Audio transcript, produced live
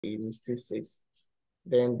in physics,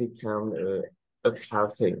 then become a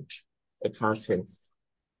accountant. Accountant.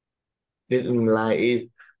 Didn't like it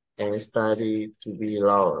and studied to be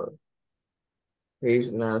lawyer. He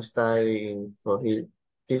is now studying for his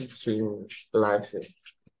teaching license.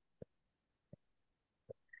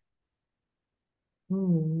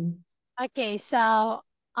 Hmm. Okay, so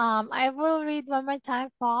I will read one more time,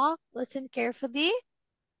 Paul. Listen carefully.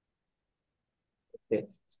 Okay.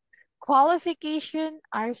 Qualifications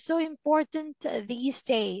are so important these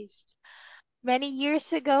days. Many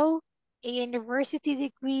years ago, a university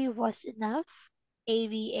degree was enough. A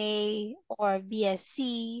BA or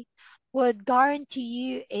BSc would guarantee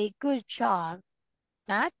you a good job.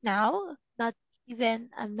 Not now. Not even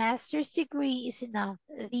a master's degree is enough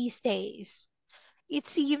these days. It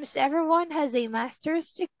seems everyone has a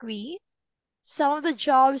master's degree. Some of the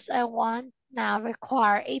jobs I want now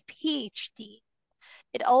require a PhD.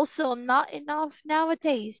 It also not enough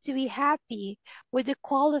nowadays to be happy with the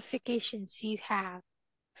qualifications you have.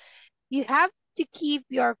 You have to keep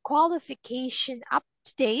your qualification up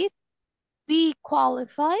to date, be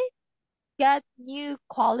qualified, get new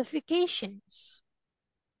qualifications.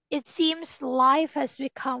 It seems life has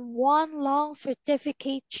become one long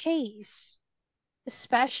certificate chase,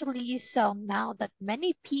 especially so now that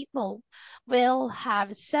many people will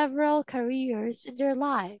have several careers in their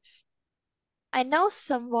life. I know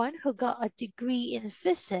someone who got a degree in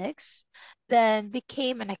physics, then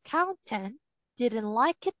became an accountant, didn't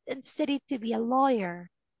like it, and studied to be a lawyer.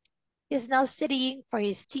 He's now studying for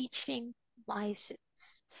his teaching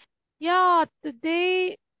license. Yeah,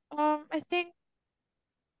 today, I think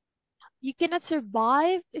you cannot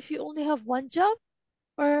survive if you only have one job,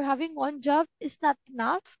 or having one job is not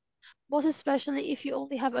enough, most especially if you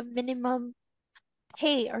only have a minimum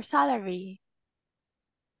pay or salary.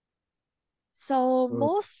 So Mm.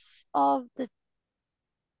 most of the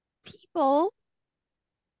people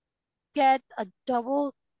get a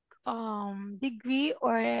double degree,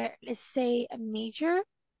 or let's say a major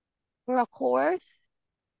or a course.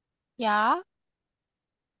 Yeah,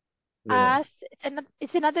 Yeah, as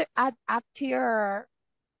it's another add up to your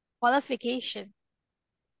qualification.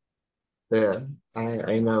 yeah.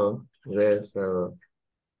 I know. There's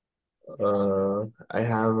I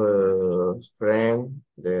have a friend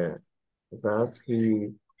there that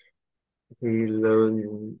he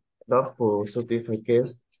learned double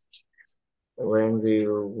certificates when they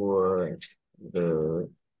were the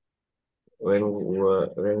when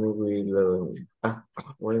we learn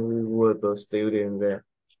when we were the student there,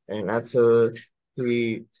 and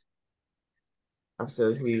he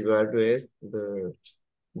he graduated the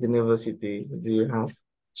university, you have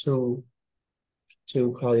two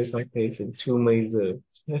two qualification, two major.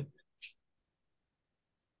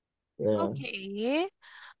 Yeah. Okay.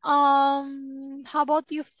 How about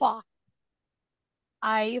you, Fa?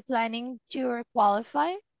 Are you planning to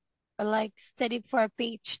qualify or like study for a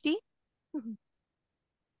PhD?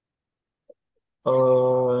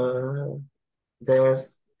 Uh,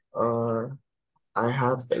 there's uh, I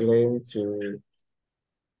have learned to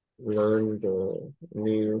learn the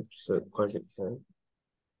new qualification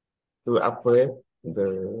to upgrade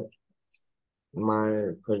the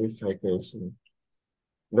my qualification,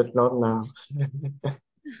 but not now.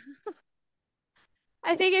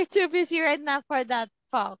 I think you're too busy right now for that,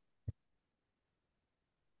 Fa.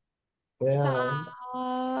 Yeah,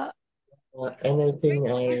 Uh, anything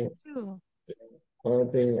year I two.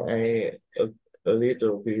 anything I a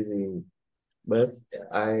little busy, but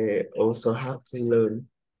I also have to learn.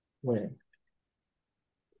 Yeah,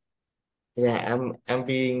 yeah, I'm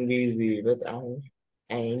being busy, but I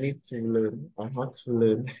need to learn. I have to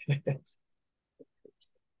learn.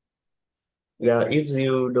 Yeah, if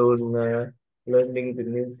you don't learning the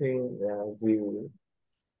new thing, you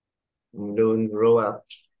don't grow up.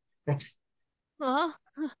 Huh?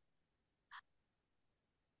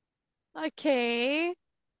 Okay.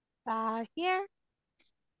 Here.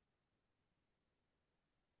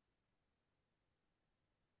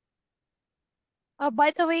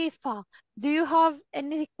 By the way, Fa, do you have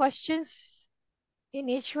any questions in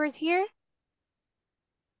each word here?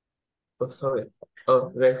 Oh, sorry.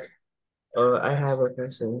 Oh, yes. I have a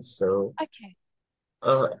question. So, Okay.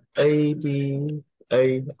 uh, A B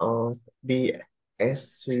A or B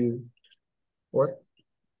S C. What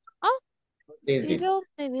Oh, is you it? don't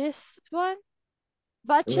know this one?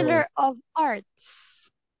 No, Bachelor of Arts.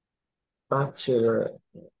 Bachelor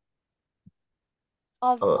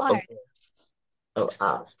Of of Arts.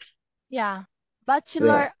 art. Yeah.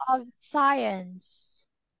 Yeah. Bachelor of Science.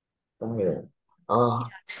 Okay. Oh,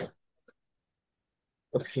 Yeah.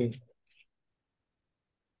 okay.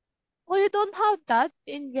 Well, you don't have that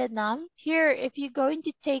in Vietnam. Here, if you're going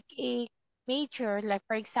to take a major, like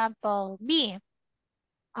for example, me,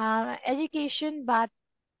 education, but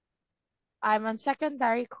I'm on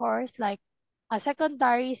secondary course, like a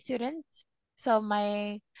secondary student. So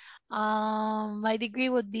my degree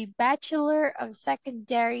would be Bachelor of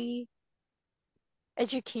Secondary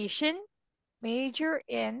Education, major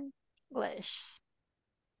in English.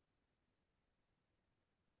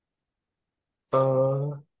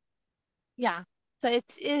 Uh, Yeah. So it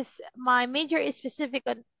is my major is specific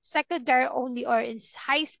on secondary only or is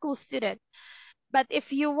high school student. But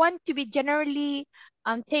if you want to be generally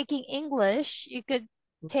taking English, you could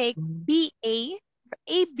take BA,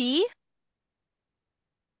 AB,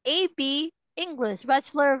 AB English,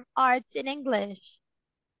 Bachelor of Arts in English.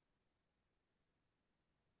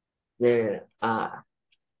 yeah,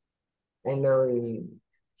 I know in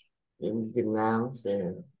Vietnam,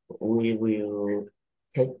 so we will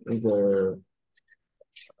take we will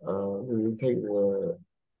take the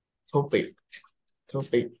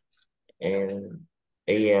topic and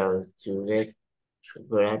AL to get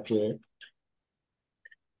graduate.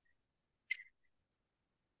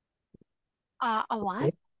 A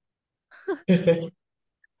what? Okay.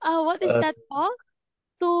 What is uh, that for?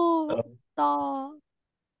 To uh, the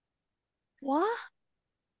what?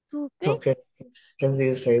 To pick? okay, can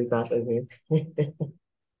you say that again?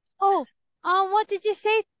 Oh, what did you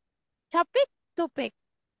say? Topic? To pick.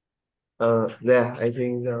 Yeah, I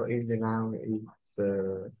think so. In Vietnam, it's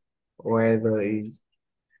the weather is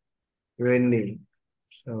raining,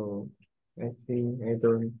 so I think I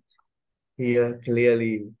don't hear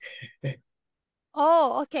clearly.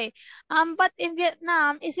 Oh, okay. But in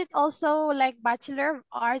Vietnam, is it also like Bachelor of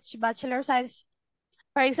Arts, Bachelor of Science?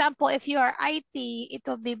 For example, if you are IT, it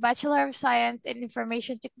will be Bachelor of Science in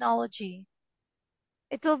Information Technology.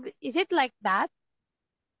 It will be, is it like that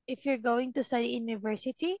if you're going to study in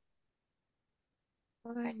university?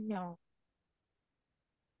 Or no?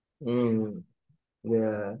 Mm,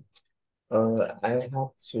 yeah. I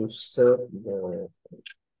have to serve the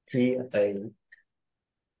PA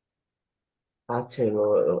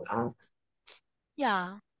Bachelor of Arts.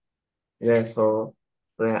 Yeah. Therefore,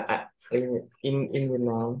 yeah, in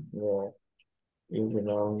Vietnam, yeah, in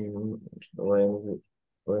Vietnam,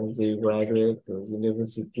 when they graduate to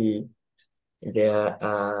university, there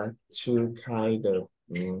are two kind of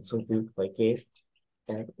certificate.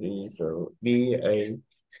 That is BA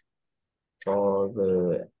for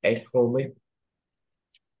the economic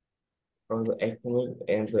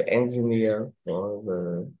and the engineer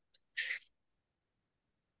for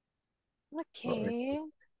Okay.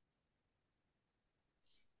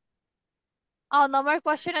 Oh, no more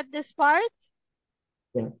question at this part?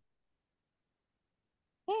 yeah.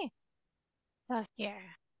 Okay. So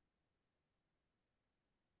here.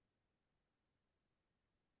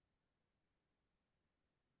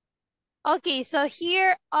 Okay, so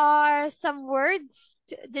here are some words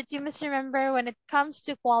that you must remember when it comes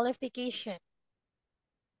to qualification.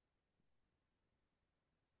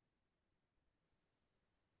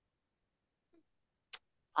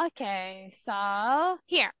 Okay, so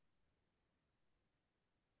here.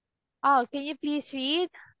 Oh, can you please read?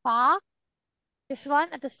 Pa? This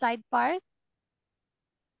one at the side part.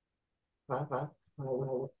 I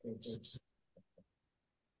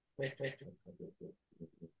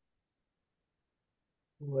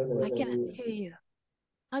cannot hear you.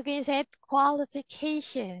 How can you say it?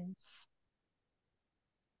 Qualifications.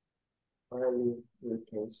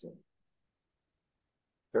 Qualification,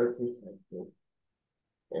 certificate,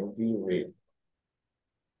 and degree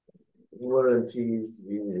warranties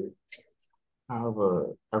you have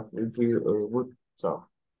with you a good job.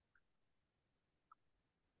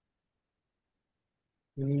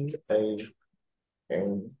 PA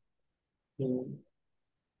and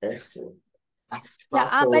PS Yeah, by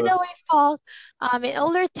bachelor the way, Paul, in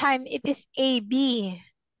older time it is AB.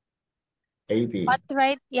 AB But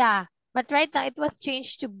right now it was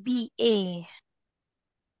changed to BA.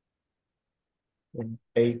 and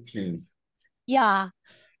AP. Yeah,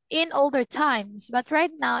 in older times. But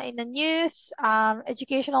right now in the new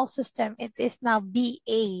educational system, it is now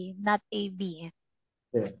BA, not AB.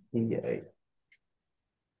 Yeah, PA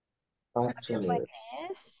Another one bachelor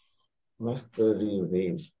is master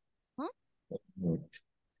degree hmm? mm,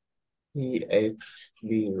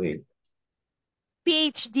 PhD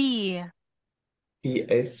PhD.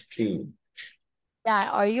 PhD.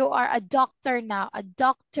 Yeah, or you are a doctor now, a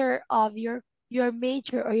doctor of your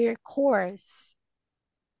major or your course.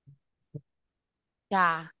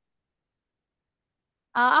 Yeah.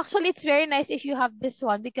 Actually, it's very nice if you have this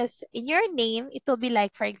one because in your name, it will be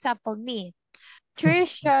like, for example, me.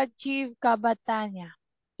 Trissha Cabatania.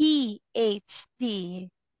 PhD. uh,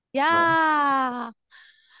 Yeah.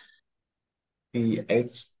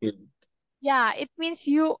 PhD. Yeah, it means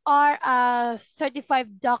you are a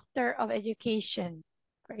certified doctor of education,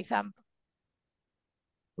 for example.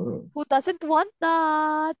 Mm. Who doesn't want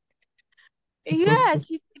that? Yes,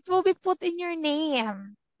 it will be put in your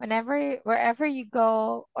name whenever, wherever you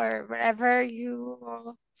go, or wherever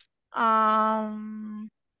you um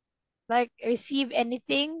like receive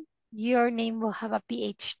anything, your name will have a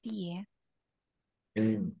PhD.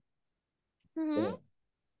 Mm. Mm-hmm.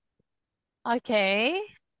 Yeah. Okay.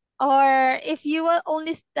 Or if you will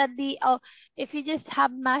only study, oh, if you just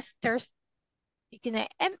have masters, you can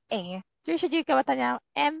MA. Tertiary Kabatanya,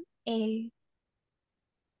 MA.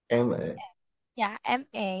 MA. Yeah,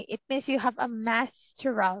 MA. It means you have a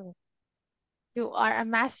masteral. You are a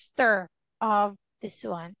master of this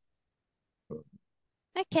one. Okay.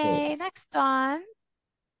 Okay, next one.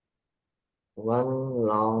 One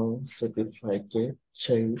long certificate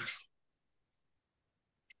chase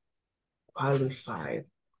qualified,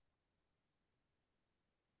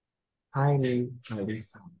 highly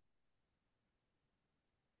qualified.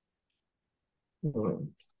 Mm.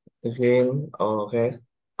 Again, or has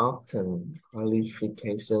often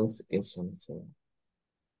qualifications in something.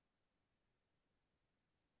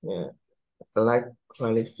 Yeah, like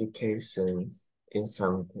qualifications in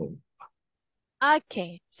something.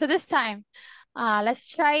 Okay, so this time, let's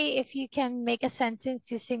try if you can make a sentence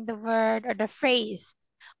using the word or the phrase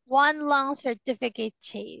one long certificate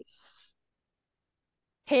chase.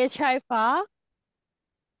 Can you try pa?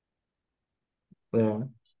 Yeah,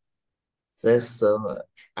 that's so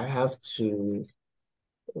I have to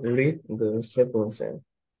read the sentence.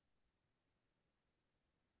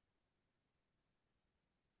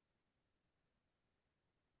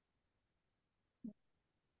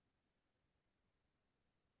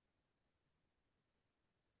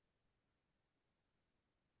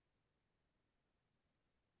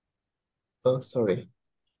 Oh, sorry.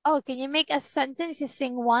 Oh, can you make a sentence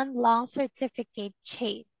using one long certificate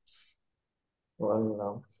chase? One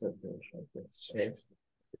long certificate chase.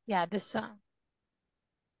 Yeah, this one.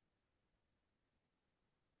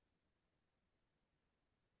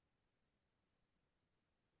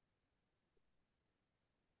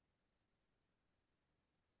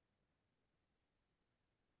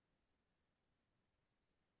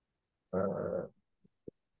 Uh,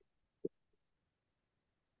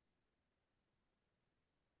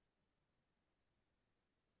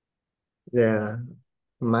 yeah,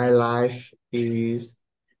 my life is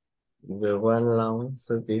the one long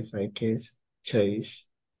certificate chase.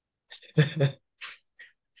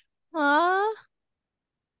 Huh?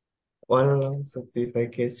 One long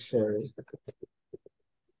certificate chase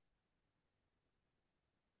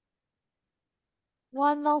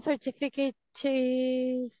One long certificate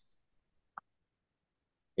chase.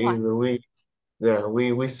 is What?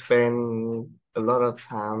 we spend a lot of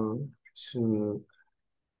time to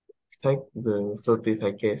take the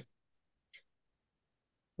certificate.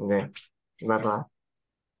 Yeah, that's right.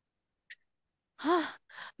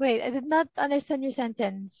 Wait, I did not understand your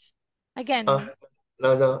sentence. Uh, Again.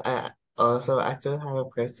 no. Also, I just have a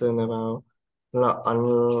question about on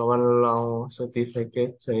one long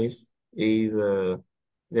certificate chase is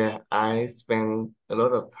yeah, I spend a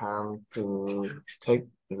lot of time to take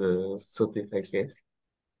the certificate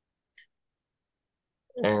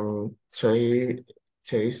and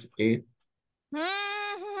chase it.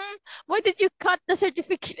 Hmm. Why did you cut the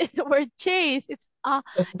certificate in the word chase? It's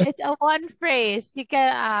a one phrase. You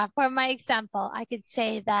can for my example, I could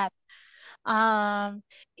say that um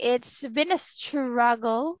it's been a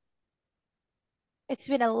struggle. It's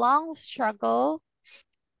been a long struggle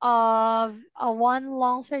of a one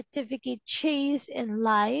long certificate chase in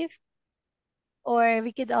life, or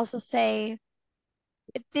we could also say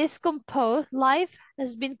it is composed. Life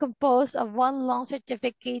has been composed of one long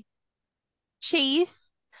certificate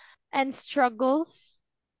chase and struggles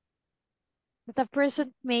that a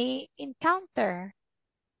person may encounter.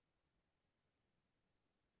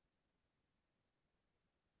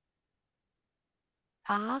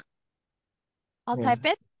 Ah, I'll Yeah, type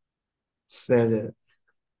it. that,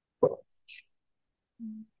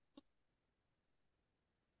 Mm,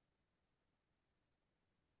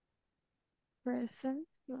 Person's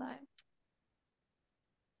life.